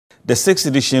The 6th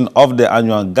edition of the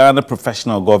annual Ghana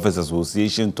Professional Golfers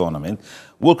Association tournament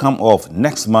will come off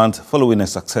next month following a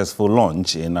successful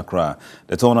launch in Accra.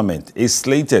 The tournament is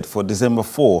slated for December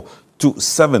 4 to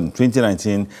 7,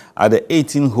 2019 at the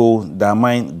 18-hole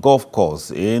Damang Golf Course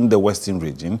in the Western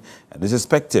region and is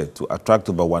expected to attract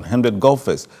over 100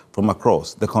 golfers from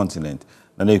across the continent.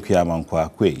 Damang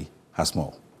Golf has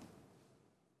more.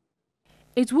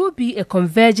 It will be a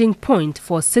converging point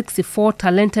for 64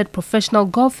 talented professional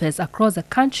golfers across the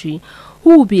country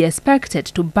who will be expected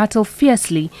to battle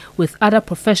fiercely with other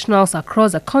professionals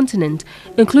across the continent,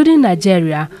 including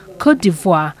Nigeria, Cote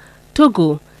d'Ivoire,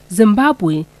 Togo,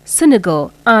 Zimbabwe,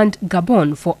 Senegal and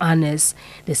Gabon for honors.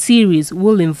 The series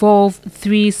will involve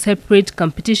 3 separate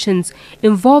competitions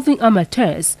involving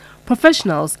amateurs,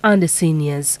 professionals and the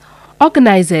seniors.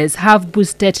 Organizers have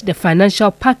boosted the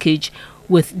financial package,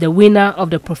 with the winner of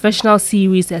the professional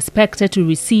series expected to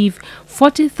receive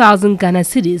 40,000 Ghana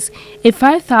cedis, a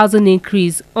 5,000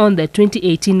 increase on the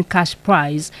 2018 cash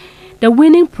prize. The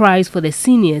winning prize for the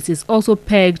seniors is also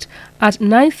pegged at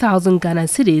 9,000 Ghana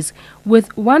cedis,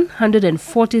 with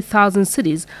 140,000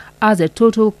 cedis as a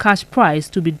total cash prize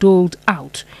to be doled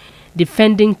out.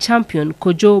 Defending champion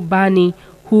Kojo Bani,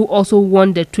 who also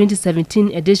won the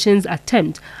 2017 edition's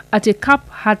attempt at a cup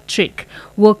hat-trick,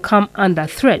 will come under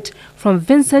threat from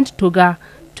Vincent Toga,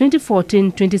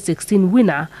 2014-2016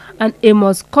 winner, and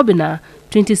Amos Kobina,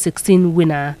 2016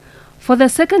 winner. For the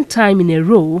second time in a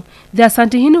row, the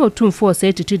Asantehene Otumfuo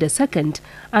Osei II,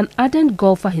 an ardent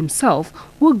golfer himself,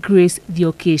 will grace the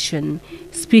occasion.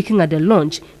 Speaking at the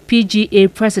launch,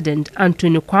 PGA President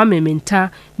Anthony Kwame Minta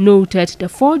noted the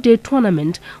 4-day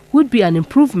tournament would be an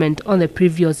improvement on the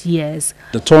previous years.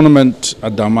 The tournament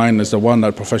at Damang is the one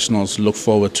that professionals look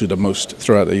forward to the most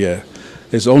throughout the year.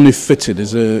 It's only fitted,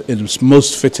 it's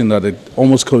most fitting that it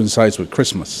almost coincides with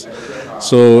Christmas.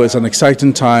 So it's an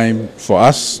exciting time for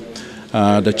us.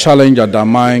 The challenge at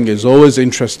Damang is always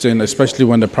interesting, especially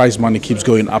when the prize money keeps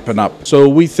going up and up. So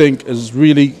we think it's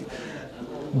really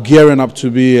gearing up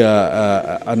to be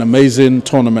an amazing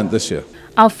tournament this year.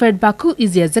 Alfred Baku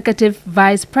is the Executive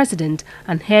Vice President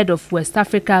and Head of West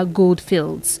Africa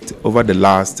Goldfields. Over the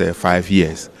last 5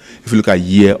 years, if you look at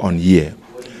year on year,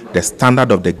 the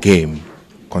standard of the game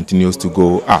continues to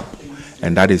go up.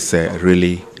 And that is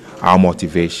really our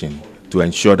motivation, to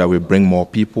ensure that we bring more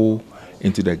people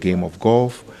into the game of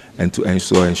golf and to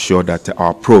ensure that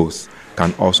our pros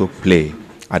can also play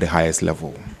at the highest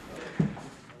level.